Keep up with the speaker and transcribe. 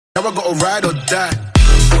now I gotta ride or die.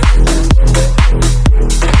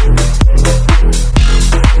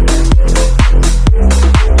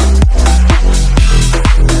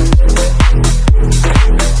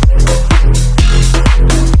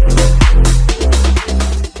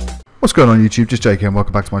 What's going on YouTube, just JK and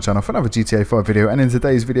welcome back to my channel for another GTA 5 video, and in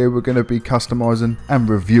today's video we're going to be customizing and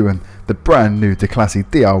reviewing the brand new Declasse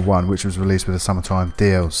DR1, which was released with the summertime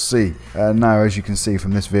DLC. Now as you can see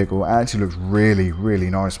from this vehicle, it actually looks really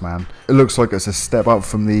nice, man. It looks like it's a step up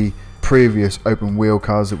from the previous open wheel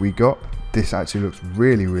cars that we got. This actually looks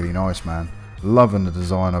really nice, man. Loving the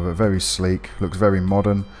design of it, very sleek, looks very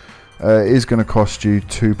modern. It is going to cost you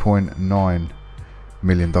 $2.9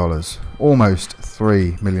 million, almost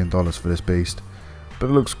 $3 million for this beast, but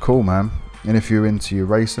it looks cool, man. And if you're into your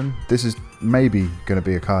racing, this is maybe going to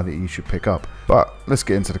be a car that you should pick up. But let's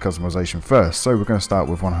get into the customization first. So we're going to start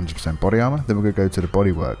with 100% body armor, then we're going to go to the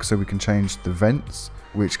bodywork. So we can change the vents,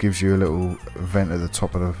 which gives you a little vent at the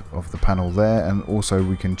top of the panel there, and also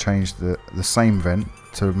we can change the same vent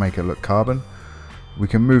to make it look carbon. We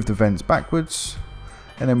can move the vents backwards,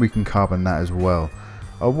 and then we can carbon that as well.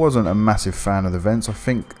 I wasn't a massive fan of the vents. I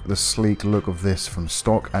think the sleek look of this from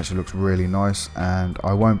stock actually looks really nice, and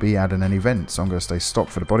I won't be adding any vents. I'm going to stay stock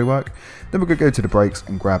for the bodywork. Then we're going to go to the brakes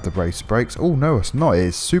and grab the brakes. Oh no, it's not. It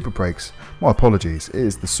is super brakes. My apologies. It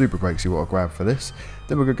is the super brakes you want to grab for this.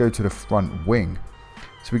 Then we're going to go to the front wing.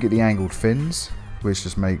 So we get the angled fins, which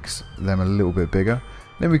just makes them a little bit bigger.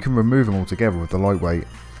 Then we can remove them all together with the lightweight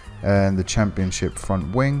and the championship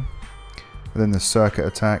front wing. And then the circuit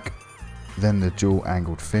attack. Then the dual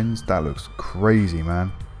angled fins. That looks crazy,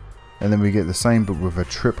 man. And then we get the same but with a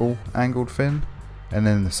triple angled fin, and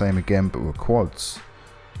then the same again but with quads.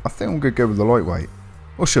 I think I'm gonna go with the lightweight,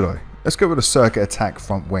 or should I? Let's go with the circuit attack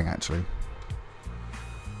front wing actually.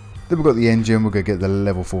 Then we've got the engine. We're gonna get the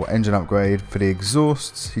level 4 engine upgrade. For the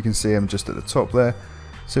exhausts, you can see them just at the top there,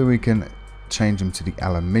 so we can change them to the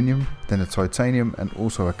aluminium, then the titanium, and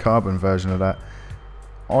also a carbon version of that.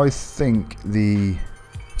 I think the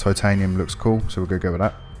titanium looks cool, so we're going to go with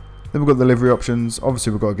that. Then we've got the livery options.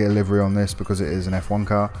 Obviously we've got to get a livery on this because it is an F1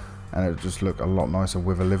 car, and it'll just look a lot nicer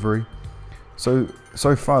with a livery. So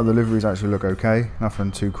far the liveries actually look okay,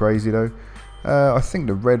 nothing too crazy though. I think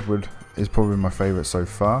the redwood is probably my favourite so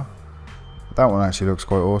far. That one actually looks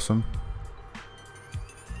quite awesome.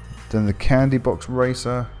 Then the candy box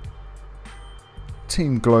racer,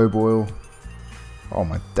 Team Globe Oil. Oh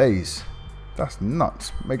my days, that's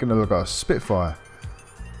nuts, making it look like a Spitfire.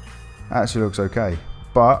 Actually looks okay,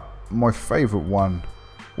 but my favourite one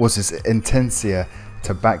was this Intensia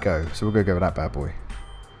Tobacco, so we're going to go with that bad boy.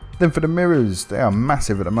 Then for the mirrors, they are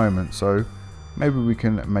massive at the moment, so maybe we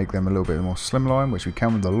can make them a little bit more slimline, which we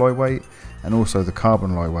can with the lightweight and also the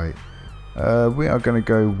carbon lightweight. We are going to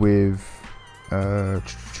go with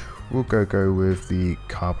we'll go with the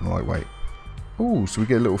carbon lightweight. Oh, so we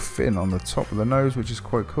get a little fin on the top of the nose, which is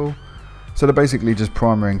quite cool. So they're basically just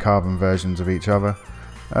primary and carbon versions of each other.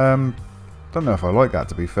 Don't know if I like that,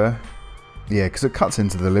 to be fair. Yeah, because it cuts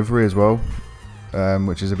into the livery as well,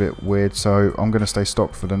 which is a bit weird. So I'm going to stay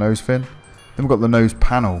stock for the nose fin. Then we've got the nose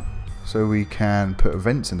panel, so we can put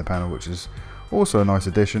vents in the panel, which is also a nice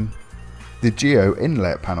addition. The Geo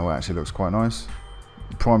inlet panel actually looks quite nice.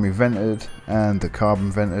 Primary vented and the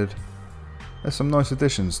carbon vented. There's some nice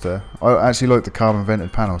additions there. I actually like the carbon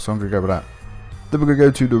vented panel, so I'm going to go with that. Then we're going to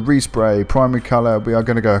go to the respray primary colour. We are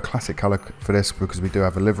going to go a classic colour for this because we do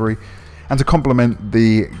have a livery. And to complement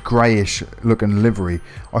the greyish looking livery,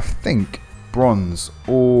 I think bronze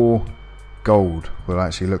or gold will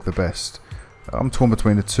actually look the best. I'm torn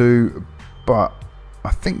between the two, but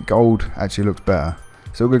I think gold actually looks better.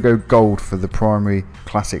 So we're going to go gold for the primary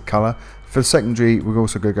classic colour. For the secondary, we're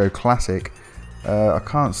also going to go classic. I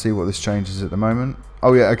can't see what this changes at the moment.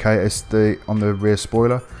 Oh yeah, okay, it's on the rear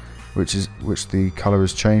spoiler. Which the colour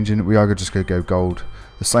is changing. We are just going to go gold,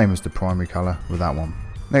 the same as the primary colour with that one.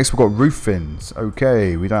 Next we've got roof fins.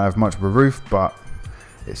 Okay, we don't have much of a roof, but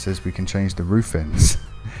it says we can change the roof fins.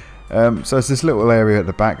 So it's this little area at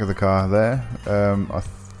the back of the car there. I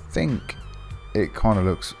think it kind of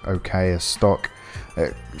looks okay as stock.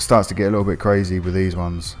 It starts to get a little bit crazy with these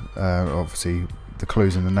ones. Obviously the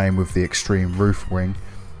clue's in the name with the extreme roof wing.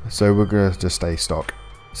 So we're going to just stay stock.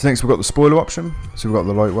 So next we've got the spoiler option. So we've got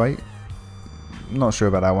the lightweight. Not sure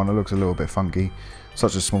about that one. It looks a little bit funky.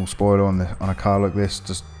 Such a small spoiler on a car like this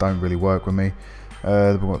just don't really work with me.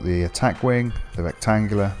 We've got the attack wing, the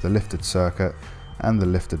rectangular, the lifted circuit, and the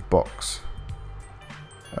lifted box.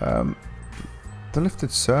 The lifted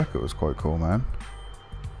circuit was quite cool, man.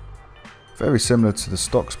 Very similar to the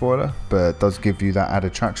stock spoiler, but it does give you that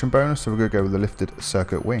added traction bonus. So we're going to go with the lifted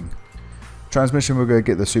circuit wing. Transmission, we're going to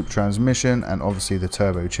get the super transmission and obviously the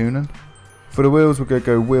turbo tuning. For the wheels, we're going to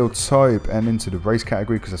go wheel type and into the race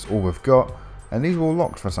category because that's all we've got. And these are all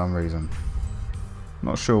locked for some reason.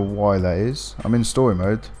 Not sure why that is. I'm in story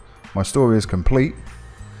mode. My story is complete.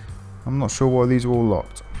 I'm not sure why these are all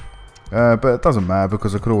locked. But it doesn't matter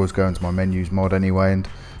because I could always go into my menus mod anyway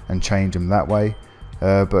and change them that way.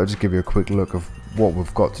 But I'll just give you a quick look of what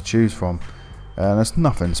we've got to choose from. And it's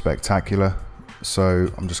nothing spectacular.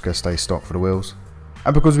 So I'm just going to stay stock for the wheels.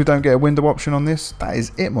 And because we don't get a window option on this, that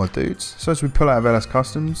is it, my dudes. So as we pull out of LS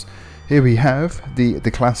Customs, here we have the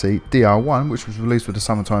Declasse DR1, which was released with the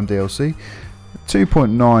summertime DLC.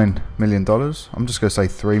 $2.9 million. I'm just going to say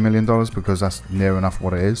 $3 million because that's near enough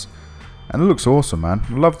what it is. And it looks awesome, man.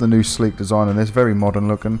 Love the new sleek design on this. Very modern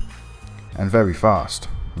looking and very fast.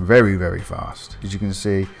 Very, very fast. As you can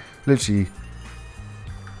see, literally...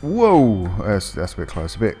 Whoa! That's a bit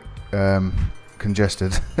close. A bit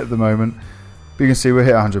congested at the moment. But you can see we're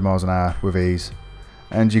hit 100 miles an hour with ease.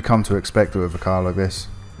 And you come to expect it with a car like this.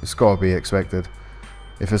 It's got to be expected.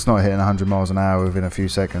 If it's not hitting 100 miles an hour within a few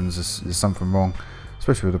seconds, there's something wrong.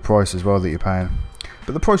 Especially with the price as well that you're paying.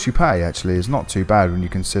 But the price you pay actually is not too bad when you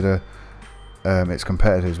consider its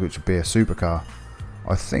competitors, which would be a supercar.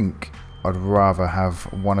 I think I'd rather have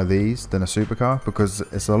one of these than a supercar because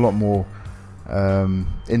it's a lot more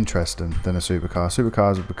interesting than a supercar.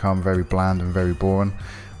 Supercars have become very bland and very boring,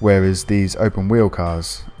 whereas these open wheel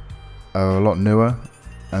cars are a lot newer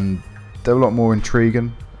and they're a lot more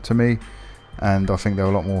intriguing to me, and I think they're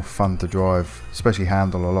a lot more fun to drive, especially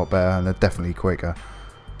handle a lot better, and they're definitely quicker.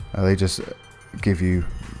 They just give you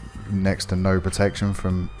next to no protection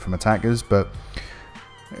from attackers, but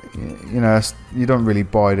you know, you don't really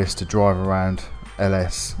buy this to drive around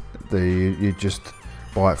LS. You just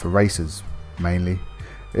buy it for races mainly.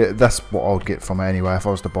 That's what I'd get from it anyway. If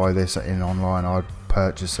I was to buy this in online, I'd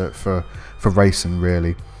purchase it for racing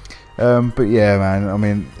really. But yeah, man, I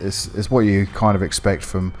mean, it's what you kind of expect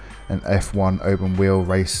from an F1 open wheel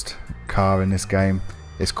raced car in this game.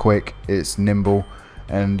 It's quick, it's nimble,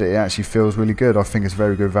 and it actually feels really good. I think it's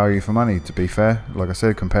very good value for money, to be fair. Like I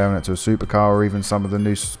said, comparing it to a supercar or even some of the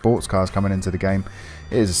new sports cars coming into the game,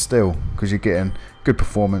 it is a steal because you're getting good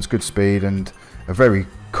performance, good speed, and a very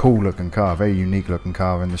cool looking car, very unique looking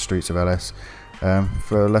car in the streets of LS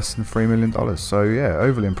for less than $3 million. So yeah,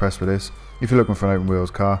 overly impressed with this. If you're looking for an open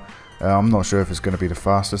wheels car, I'm not sure if it's going to be the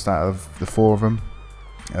fastest out of the four of them.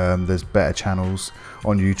 There's better channels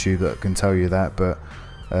on YouTube that can tell you that, but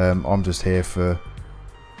I'm just here for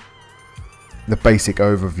the basic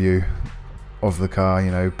overview of the car,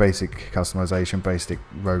 you know, basic customization, basic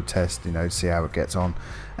road test, you know, see how it gets on.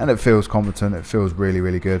 And it feels competent, it feels really,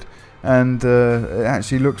 really good. And it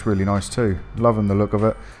actually looks really nice too. Loving the look of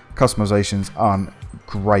it. Customizations aren't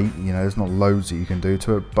great, you know, there's not loads that you can do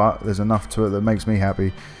to it, but there's enough to it that makes me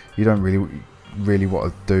happy. You don't really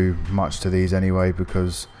want to do much to these anyway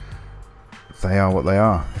because they are what they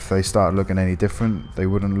are. If they start looking any different, they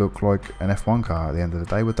wouldn't look like an F1 car at the end of the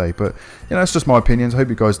day, would they? But you know, it's just my opinions. I hope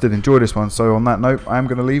you guys did enjoy this one. So on that note, I am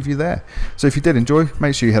going to leave you there. So if you did enjoy,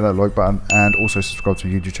 make sure you hit that like button and also subscribe to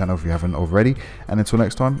my YouTube channel if you haven't already. And until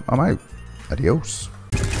next time, I'm out. Adios.